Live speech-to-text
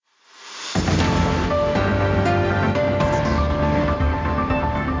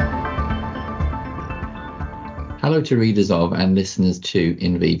Hello to readers of and listeners to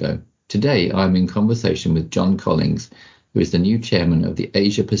In Vivo. Today I'm in conversation with John Collings, who is the new chairman of the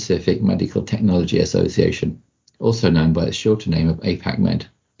Asia Pacific Medical Technology Association, also known by its shorter name of APAC Med.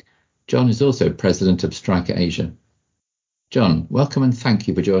 John is also president of Stryker Asia. John, welcome and thank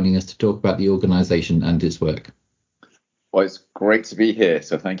you for joining us to talk about the organisation and its work. Well, it's great to be here,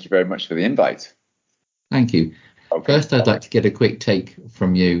 so thank you very much for the invite. Thank you. Okay. First, I'd like to get a quick take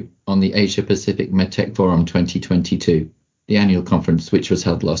from you on the Asia Pacific MedTech Forum 2022, the annual conference which was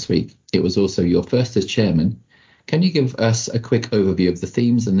held last week. It was also your first as chairman. Can you give us a quick overview of the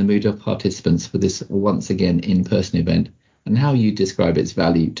themes and the mood of participants for this once again in-person event, and how you describe its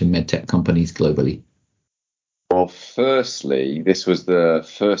value to MedTech companies globally? Well, firstly, this was the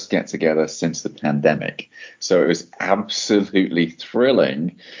first get-together since the pandemic. So it was absolutely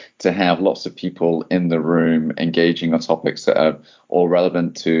thrilling to have lots of people in the room engaging on topics that are all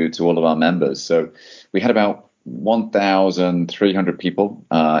relevant to all of our members. So we had about 1,300 people,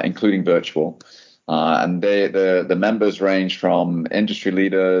 including virtual. And the members range from industry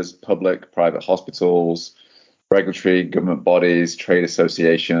leaders, public, private hospitals, regulatory, government bodies, trade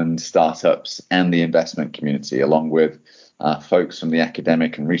associations, startups, and the investment community, along with folks from the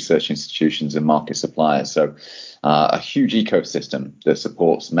academic and research institutions and market suppliers. So a huge ecosystem that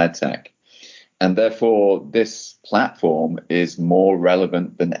supports MedTech. And therefore, this platform is more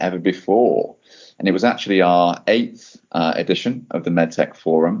relevant than ever before. And it was actually our 8th edition of the MedTech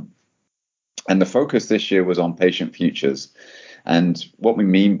Forum. And the focus this year was on patient futures. And what we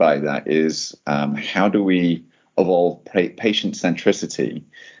mean by that is how do we evolve patient centricity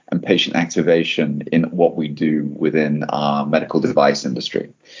and patient activation in what we do within our medical device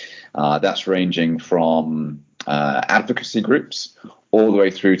industry. That's ranging from advocacy groups all the way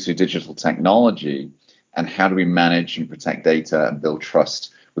through to digital technology, and how do we manage and protect data and build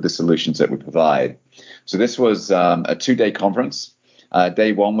trust with the solutions that we provide. So this was a 2-day conference.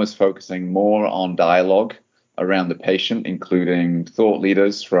 Day one was focusing more on dialogue around the patient, including thought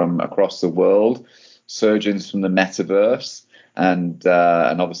leaders from across the world, surgeons from the metaverse, and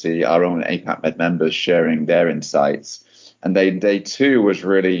obviously our own APAC Med members sharing their insights. And day two was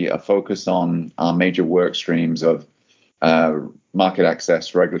really a focus on our major work streams of market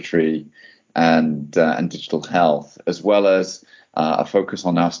access, regulatory, and digital health, as well as a focus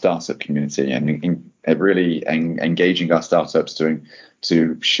on our startup community and really engaging our startups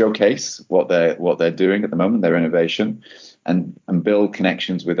to showcase what they're doing at the moment, their innovation, and build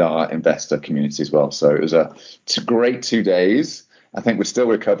connections with our investor community as well. So it was a great 2 days. I think we're still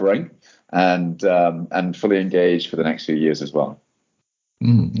recovering and fully engaged for the next few years as well.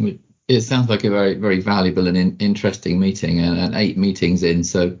 It sounds like a very, very valuable and interesting meeting, and 8 meetings in,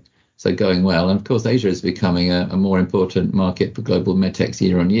 so going well. And of course, Asia is becoming a more important market for global medtechs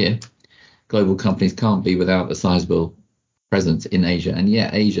year on year. Global companies can't be without a sizable presence in Asia, and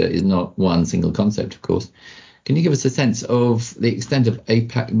yet Asia is not one single concept, of course. Can you give us a sense of the extent of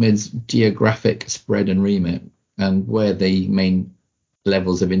APAC Med's geographic spread and remit, and where the main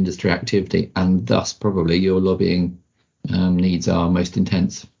levels of industry activity and thus probably your lobbying needs are most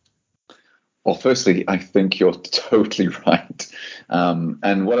intense? Well, firstly, I think you're totally right.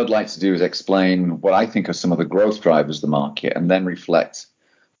 And what I'd like to do is explain what I think are some of the growth drivers of the market, and then reflect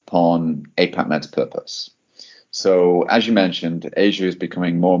upon APAC Med's purpose. So, as you mentioned, Asia is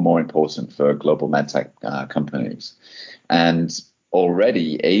becoming more and more important for global medtech companies. And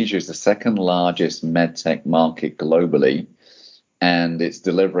already, Asia is the second largest medtech market globally, and it's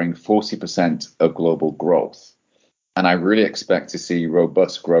delivering 40% of global growth. And I really expect to see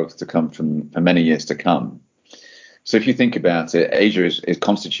robust growth to come for many years to come. So if you think about it, Asia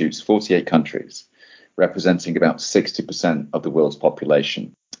constitutes 48 countries, representing about 60% of the world's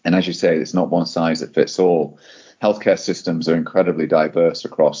population. And as you say, it's not one size that fits all. Healthcare systems are incredibly diverse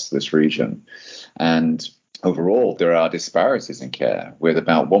across this region. And overall, there are disparities in care, with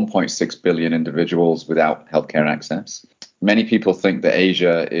about 1.6 billion individuals without healthcare access. Many people think that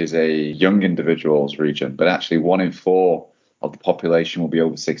Asia is a young individuals region, but actually 1 in 4 of the population will be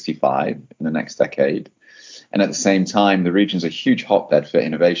over 65 in the next decade. And at the same time, the region is a huge hotbed for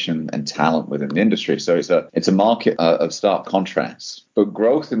innovation and talent within the industry. So it's a market of stark contrasts. But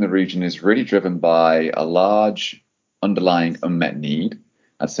growth in the region is really driven by a large underlying unmet need,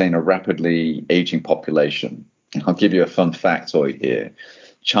 I'd say, in a rapidly aging population. I'll give you a fun factoid here.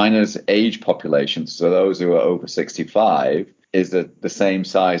 China's age population, so those who are over 65, is the same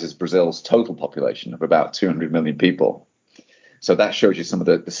size as Brazil's total population of about 200 million people. So that shows you some of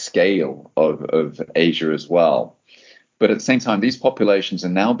the scale of Asia as well. But at the same time, these populations are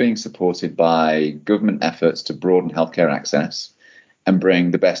now being supported by government efforts to broaden healthcare access and bring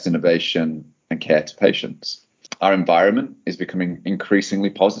the best innovation and care to patients. Our environment is becoming increasingly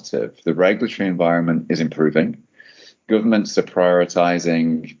positive. The regulatory environment is improving. Governments are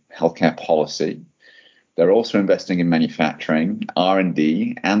prioritizing healthcare policy. They're also investing in manufacturing,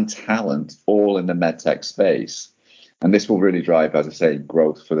 R&D, and talent, all in the medtech space. And this will really drive, as I say,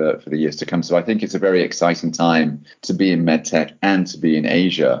 growth for the years to come. So I think it's a very exciting time to be in medtech and to be in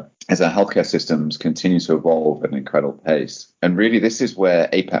Asia as our healthcare systems continue to evolve at an incredible pace. And really, this is where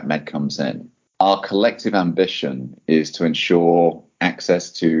APAC Med comes in. Our collective ambition is to ensure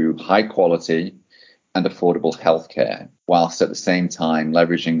access to high quality and affordable healthcare, whilst at the same time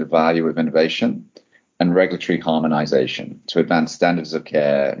leveraging the value of innovation and regulatory harmonization to advance standards of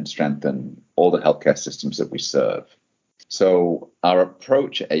care and strengthen all the healthcare systems that we serve. So our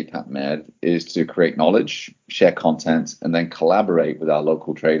approach at APAC Med is to create knowledge, share content, and then collaborate with our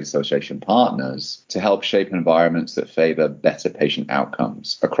local trade association partners to help shape environments that favor better patient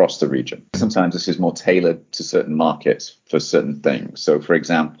outcomes across the region. Sometimes this is more tailored to certain markets for certain things. So, for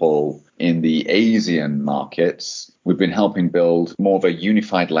example, in the Asian markets, we've been helping build more of a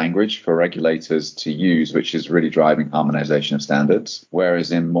unified language for regulators to use, which is really driving harmonization of standards.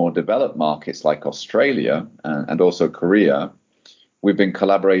 Whereas in more developed markets like Australia and also Korea, we've been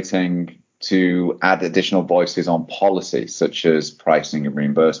collaborating to add additional voices on policy, such as pricing and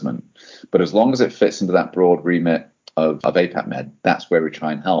reimbursement. But as long as it fits into that broad remit of APAC Med, that's where we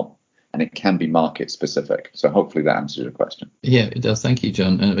try and help. And it can be market specific. So hopefully that answers your question. Yeah, it does. Thank you,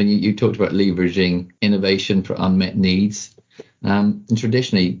 John. I mean, you talked about leveraging innovation for unmet needs. And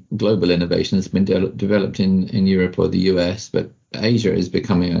traditionally, global innovation has been developed in Europe or the US, but Asia is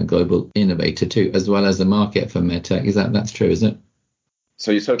becoming a global innovator too, as well as a market for medtech. That's true, isn't it?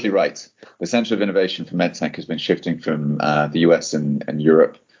 So you're totally right. The center of innovation for medtech has been shifting from the US and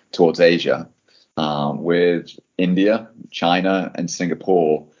Europe towards Asia, with India, China, and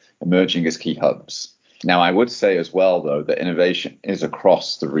Singapore emerging as key hubs. Now, I would say as well, though, that innovation is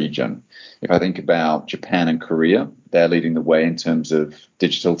across the region. If I think about Japan and Korea, they're leading the way in terms of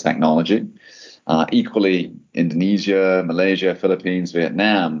digital technology. Equally, Indonesia, Malaysia, Philippines,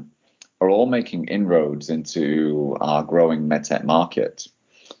 Vietnam are all making inroads into our growing medtech market.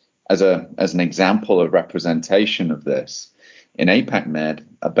 As an example of representation of this, in APAC Med,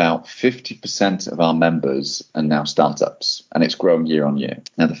 about 50% of our members are now startups, and it's growing year on year.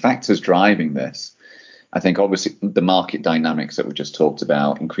 Now, the factors driving this, I think obviously the market dynamics that we just talked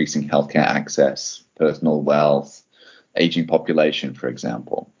about, increasing healthcare access, personal wealth, aging population, for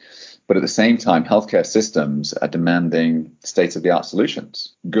example. But at the same time, healthcare systems are demanding state-of-the-art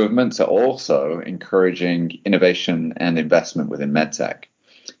solutions. Governments are also encouraging innovation and investment within medtech,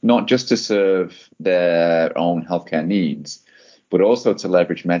 not just to serve their own healthcare needs, but also to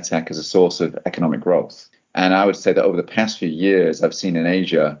leverage medtech as a source of economic growth. And I would say that over the past few years, I've seen in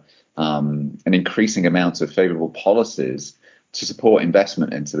Asia an increasing amount of favorable policies to support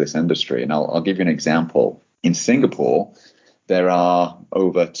investment into this industry. And I'll give you an example. In Singapore, there are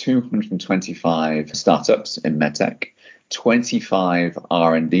over 225 startups in medtech, 25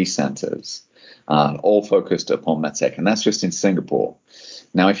 R&D centers, all focused upon medtech. And that's just in Singapore.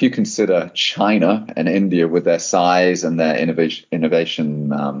 Now, if you consider China and India with their size and their innovation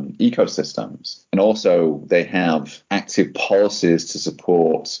ecosystems, and also they have active policies to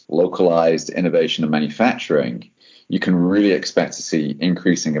support localized innovation and manufacturing, you can really expect to see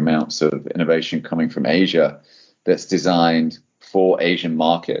increasing amounts of innovation coming from Asia that's designed for Asian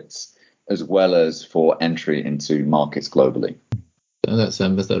markets, as well as for entry into markets globally. That's a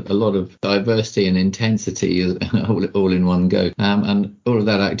lot of diversity and intensity all in one go. And all of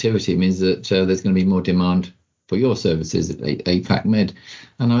that activity means that there's going to be more demand for your services at APAC Med.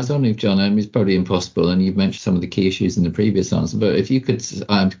 And I was wondering, John, it's probably impossible, and you've mentioned some of the key issues in the previous answer, but if you could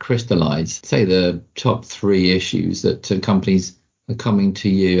crystallize, say, the top 3 issues that companies are coming to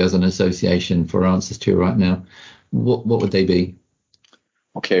you as an association for answers to right now, what would they be?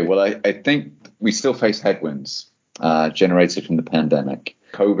 Okay, well, I think we still face headwinds generated from the pandemic.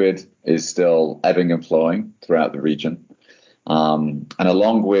 COVID is still ebbing and flowing throughout the region. And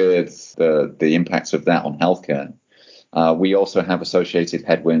along with the impacts of that on healthcare, we also have associated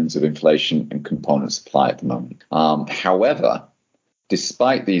headwinds of inflation and component supply at the moment. However,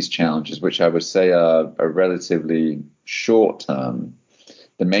 despite these challenges, which I would say are relatively short term,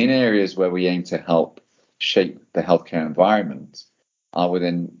 the main areas where we aim to help shape the healthcare environment are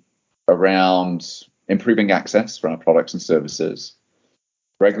around improving access for our products and services,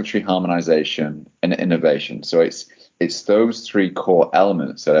 regulatory harmonization, and innovation. So it's those 3 core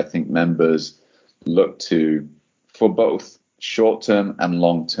elements that I think members look to for both short-term and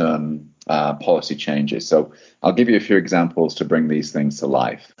long-term policy changes. So I'll give you a few examples to bring these things to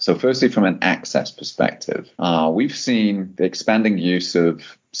life. So firstly, from an access perspective, we've seen the expanding use of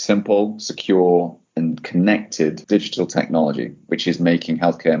simple, secure, and connected digital technology, which is making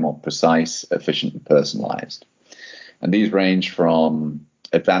healthcare more precise, efficient, and personalized. And these range from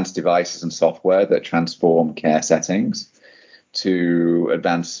advanced devices and software that transform care settings to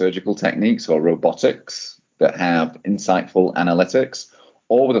advanced surgical techniques or robotics that have insightful analytics,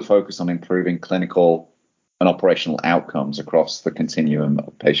 all with a focus on improving clinical and operational outcomes across the continuum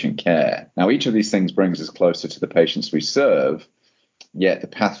of patient care. Now, each of these things brings us closer to the patients we serve, yet the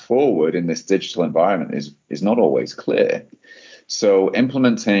path forward in this digital environment is not always clear. So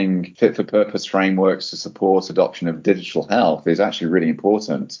implementing fit-for-purpose frameworks to support adoption of digital health is actually really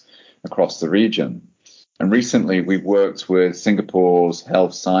important across the region. And recently, we've worked with Singapore's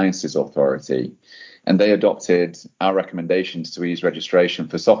Health Sciences Authority, and they adopted our recommendations to ease registration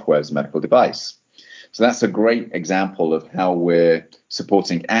for software as a medical device. So that's a great example of how we're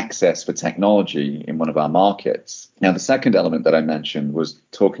supporting access for technology in one of our markets. Now, the second element that I mentioned was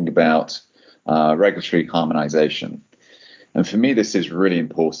talking about regulatory harmonization. And for me, this is really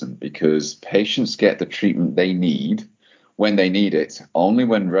important because patients get the treatment they need when they need it, only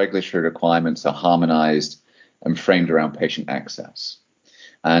when regulatory requirements are harmonized and framed around patient access.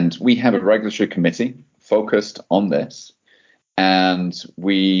 And we have a regulatory committee focused on this, and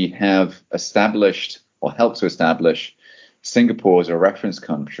we have established or helped to establish Singapore as a reference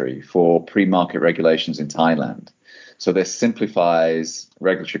country for pre-market regulations in Thailand. So this simplifies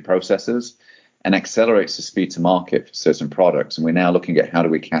regulatory processes and accelerates the speed to market for certain products. And we're now looking at how do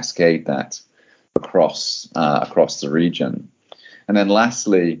we cascade that across the region. And then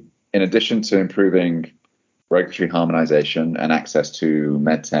lastly, in addition to improving regulatory harmonization and access to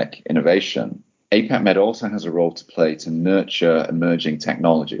medtech innovation, APAC Med also has a role to play to nurture emerging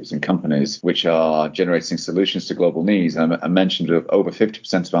technologies and companies which are generating solutions to global needs. I mentioned that over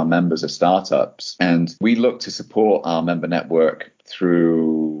 50% of our members are startups, and we look to support our member network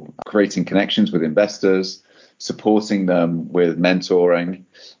through creating connections with investors, supporting them with mentoring,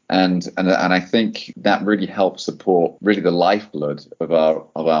 and I think that really helps support really the lifeblood of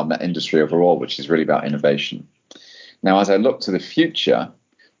our industry overall, which is really about innovation. Now, as I look to the future,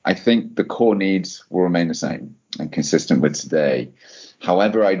 I think the core needs will remain the same and consistent with today.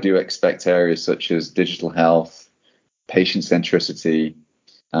 However, I do expect areas such as digital health, patient centricity,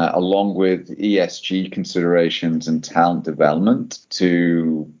 along with ESG considerations and talent development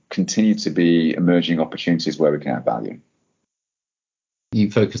to continue to be emerging opportunities where we can add value. You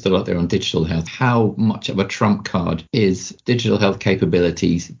focused a lot there on digital health. How much of a trump card is digital health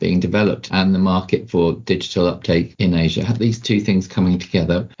capabilities being developed and the market for digital uptake in Asia? Have these two things coming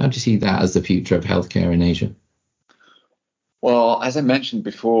together? How do you see that as the future of healthcare in Asia? Well, as I mentioned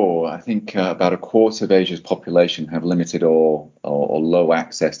before, I think about a quarter of Asia's population have limited or low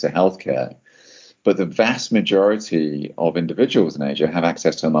access to healthcare. But the vast majority of individuals in Asia have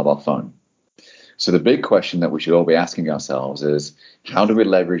access to a mobile phone. So the big question that we should all be asking ourselves is, how do we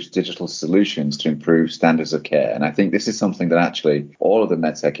leverage digital solutions to improve standards of care? And I think this is something that actually all of the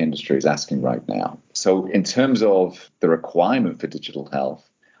medtech industry is asking right now. So in terms of the requirement for digital health,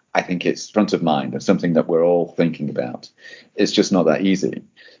 I think it's front of mind and something that we're all thinking about. It's just not that easy.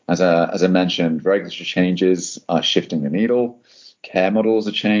 As I mentioned, regulatory changes are shifting the needle. Care models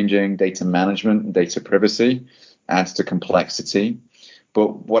are changing. Data management and data privacy adds to complexity.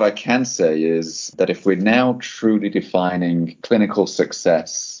 But what I can say is that if we're now truly defining clinical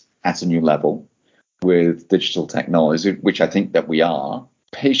success at a new level with digital technology, which I think that we are,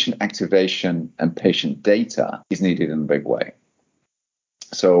 patient activation and patient data is needed in a big way.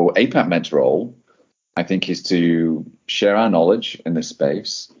 So APAC Med's role, I think, is to share our knowledge in this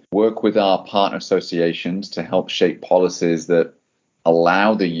space, work with our partner associations to help shape policies that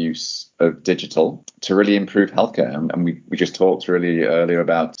allow the use of digital to really improve healthcare. And we just talked really earlier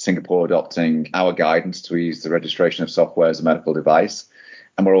about Singapore adopting our guidance to ease the registration of software as a medical device.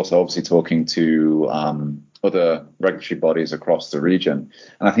 And we're also obviously talking to other regulatory bodies across the region.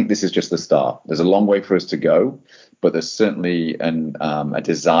 And I think this is just the start. There's a long way for us to go, but there's certainly a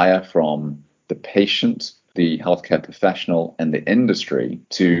desire from the patient, the healthcare professional, and the industry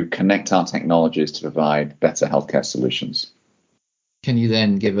to connect our technologies to provide better healthcare solutions. Can you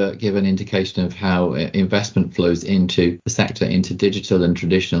then give an indication of how investment flows into the sector, into digital and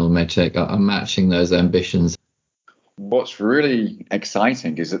traditional medtech, are matching those ambitions? What's really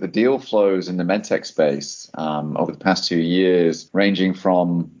exciting is that the deal flows in the medtech space over the past 2 years, ranging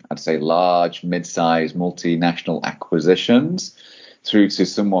from, I'd say, large, mid-sized, multinational acquisitions through to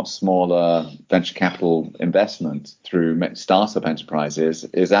somewhat smaller venture capital investment through startup enterprises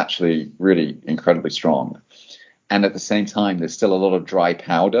is actually really incredibly strong. And at the same time, there's still a lot of dry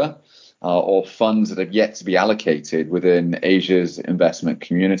powder or funds that have yet to be allocated within Asia's investment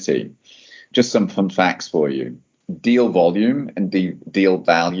community. Just some fun facts for you. Deal volume and deal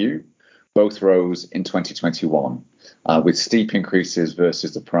value both rose in 2021, with steep increases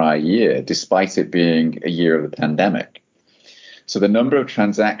versus the prior year, despite it being a year of the pandemic. So the number of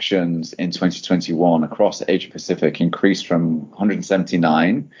transactions in 2021 across Asia Pacific increased from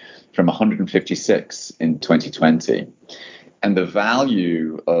 179 from 156 in 2020. And the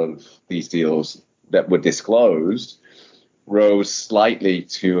value of these deals that were disclosed rose slightly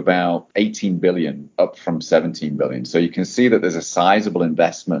to about 18 billion, up from 17 billion. So you can see that there's a sizable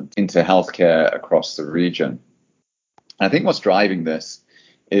investment into healthcare across the region. And I think what's driving this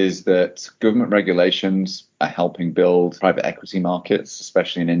is that government regulations are helping build private equity markets,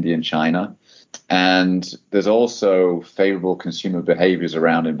 especially in India and China. And there's also favorable consumer behaviors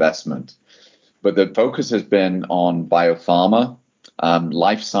around investment. But the focus has been on biopharma,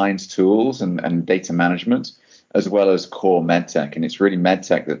 life science tools and data management, as well as core medtech. And it's really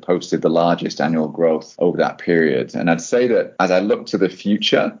medtech that posted the largest annual growth over that period. And I'd say that as I look to the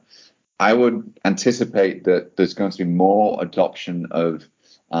future, I would anticipate that there's going to be more adoption of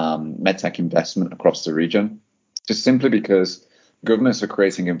medtech investment across the region, just simply because governments are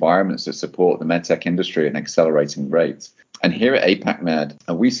creating environments that support the medtech industry at an accelerating rate. And here at APAC Med,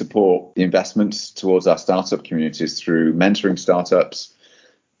 we support the investments towards our startup communities through mentoring startups,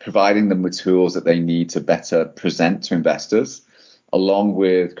 providing them with tools that they need to better present to investors, along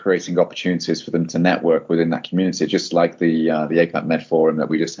with creating opportunities for them to network within that community, just like the APAC Med Forum that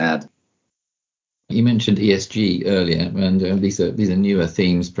we just had. You mentioned ESG earlier, and these are newer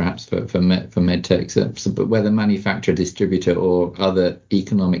themes perhaps for medtech. But whether manufacturer, distributor, or other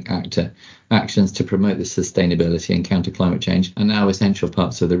economic actions to promote the sustainability and counter climate change are now essential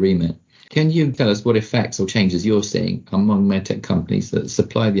parts of the remit. Can you tell us what effects or changes you're seeing among medtech companies that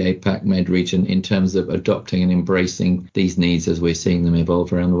supply the APAC Med region in terms of adopting and embracing these needs as we're seeing them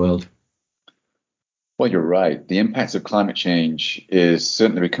evolve around the world? Well, you're right. The impact of climate change is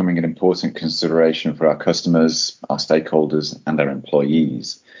certainly becoming an important consideration for our customers, our stakeholders, and our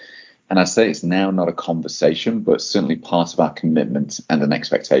employees. And I say it's now not a conversation, but certainly part of our commitment and an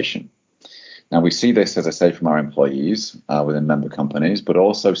expectation. Now, we see this, as I say, from our employees within member companies, but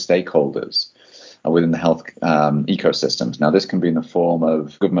also stakeholders within the health ecosystems. Now, this can be in the form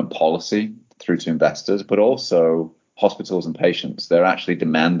of government policy through to investors, but also hospitals and patients. They're actually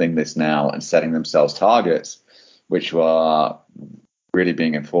demanding this now and setting themselves targets, which are really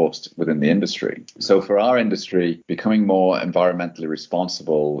being enforced within the industry. So for our industry, becoming more environmentally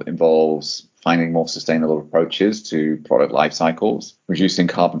responsible involves finding more sustainable approaches to product life cycles, reducing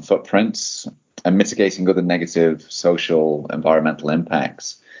carbon footprints, and mitigating other negative social environmental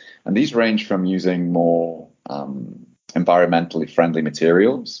impacts. And these range from using more environmentally friendly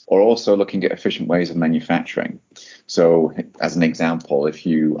materials, or also looking at efficient ways of manufacturing. So as an example, if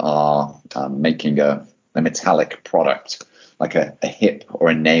you are making a metallic product, like a hip or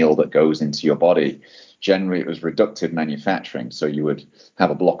a nail that goes into your body, generally it was reductive manufacturing. So you would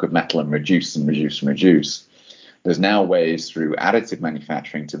have a block of metal and reduce and reduce and reduce. There's now ways through additive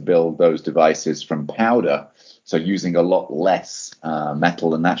manufacturing to build those devices from powder, so using a lot less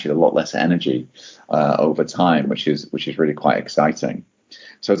metal and actually a lot less energy over time, which is really quite exciting.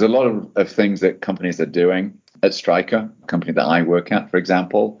 So there's a lot of things that companies are doing. At Stryker, a company that I work at, for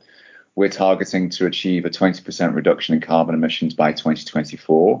example, we're targeting to achieve a 20% reduction in carbon emissions by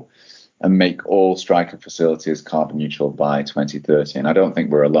 2024 and make all Stryker facilities carbon neutral by 2030. And I don't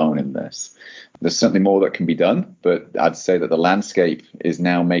think we're alone in this. There's certainly more that can be done, but I'd say that the landscape is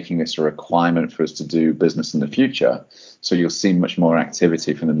now making this a requirement for us to do business in the future. So you'll see much more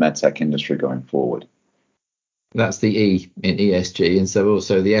activity from the medtech industry going forward. That's the E in ESG, and so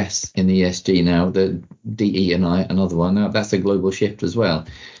also the S in ESG now, the DE and I, another one. Now that's a global shift as well.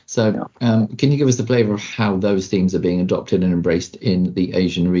 So can you give us a flavour of how those themes are being adopted and embraced in the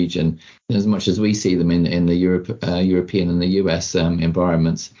Asian region, as much as we see them in the European and the US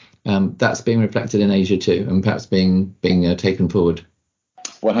environments? That's being reflected in Asia too, and perhaps being taken forward.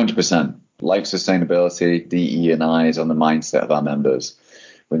 100%. Like sustainability, DE and I is on the mindset of our members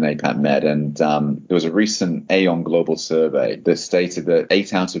with APAC Med. And there was a recent Aon Global survey that stated that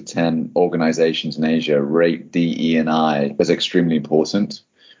 8 out of 10 organizations in Asia rate DE&I as extremely important,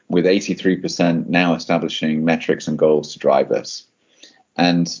 with 83% now establishing metrics and goals to drive this.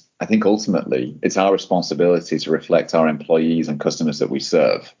 And I think ultimately it's our responsibility to reflect our employees and customers that we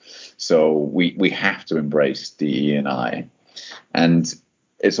serve. So we have to embrace DE&I. And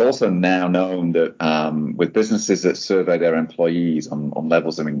it's also now known that with businesses that survey their employees on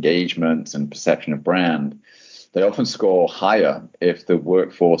levels of engagement and perception of brand, they often score higher if the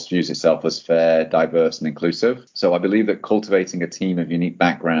workforce views itself as fair, diverse, and inclusive. So I believe that cultivating a team of unique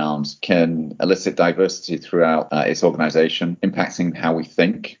backgrounds can elicit diversity throughout its organization, impacting how we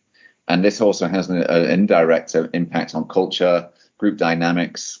think. And this also has an indirect impact on culture, group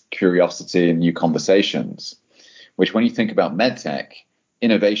dynamics, curiosity, and new conversations, which when you think about medtech,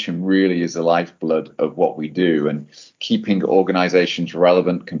 innovation really is the lifeblood of what we do, and keeping organizations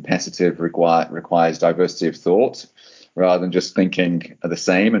relevant, competitive requires diversity of thought rather than just thinking the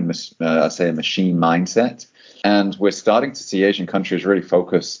same and say a machine mindset. And we're starting to see Asian countries really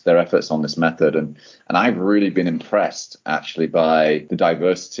focus their efforts on this method. And I've really been impressed actually by the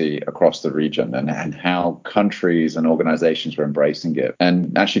diversity across the region and how countries and organizations are embracing it.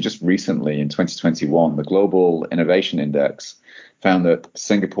 And actually just recently in 2021, the Global Innovation Index found that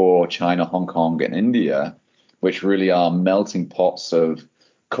Singapore, China, Hong Kong, and India, which really are melting pots of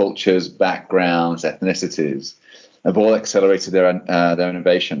cultures, backgrounds, ethnicities, have all accelerated their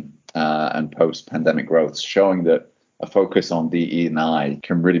innovation and post-pandemic growth, showing that a focus on DE&I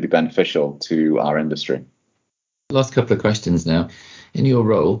can really be beneficial to our industry. Last couple of questions now. In your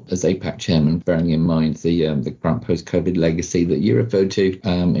role as APAC chairman, bearing in mind the current post-COVID legacy that you referred to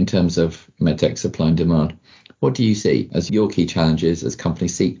in terms of medtech supply and demand, what do you see as your key challenges as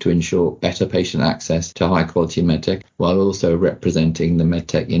companies seek to ensure better patient access to high quality medtech while also representing the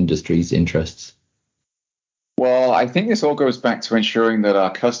medtech industry's interests? Well, I think this all goes back to ensuring that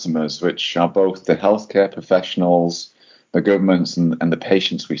our customers, which are both the healthcare professionals, the governments, and the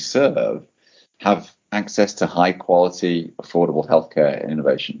patients we serve, have access to high quality, affordable healthcare and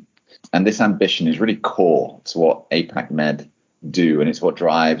innovation. And this ambition is really core to what APAC Med do, and it's what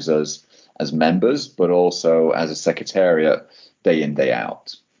drives us as members, but also as a secretariat day in, day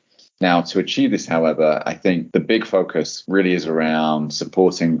out. Now, to achieve this, however, I think the big focus really is around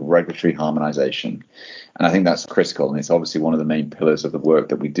supporting regulatory harmonization. And I think that's critical. And it's obviously one of the main pillars of the work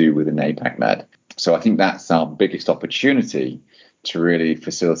that we do within APAC Med. So I think that's our biggest opportunity to really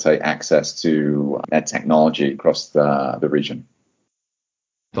facilitate access to med technology across the region.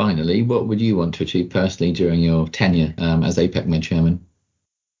 Finally, what would you want to achieve personally during your tenure as APAC Med chairman?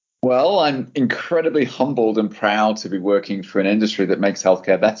 Well, I'm incredibly humbled and proud to be working for an industry that makes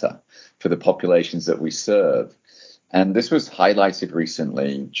healthcare better for the populations that we serve. And this was highlighted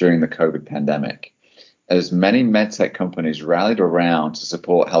recently during the COVID pandemic, as many medtech companies rallied around to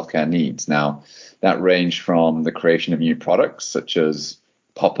support healthcare needs. Now, that ranged from the creation of new products, such as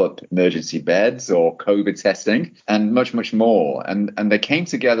pop-up emergency beds or COVID testing, and much, much more. And they came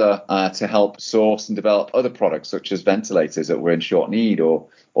together to help source and develop other products, such as ventilators that were in short need, or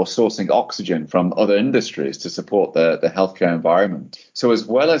sourcing oxygen from other industries to support the healthcare environment. So as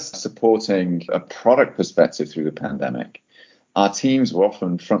well as supporting a product perspective through the pandemic, our teams were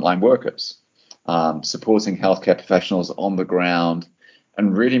often frontline workers, supporting healthcare professionals on the ground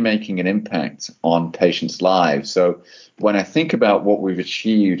and really making an impact on patients' lives. So when I think about what we've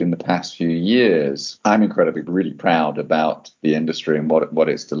achieved in the past few years, I'm incredibly really proud about the industry and what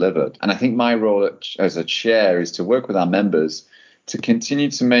it's delivered. And I think my role as a chair is to work with our members to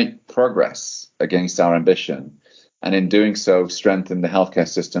continue to make progress against our ambition, and in doing so, strengthen the healthcare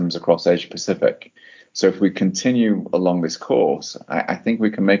systems across Asia Pacific. So if we continue along this course, I think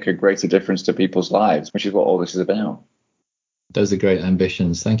we can make a greater difference to people's lives, which is what all this is about. Those are great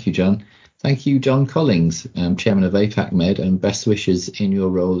ambitions. Thank you, John. Thank you, John Collings, Chairman of APAC Med, and best wishes in your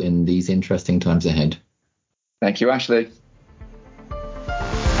role in these interesting times ahead. Thank you, Ashley.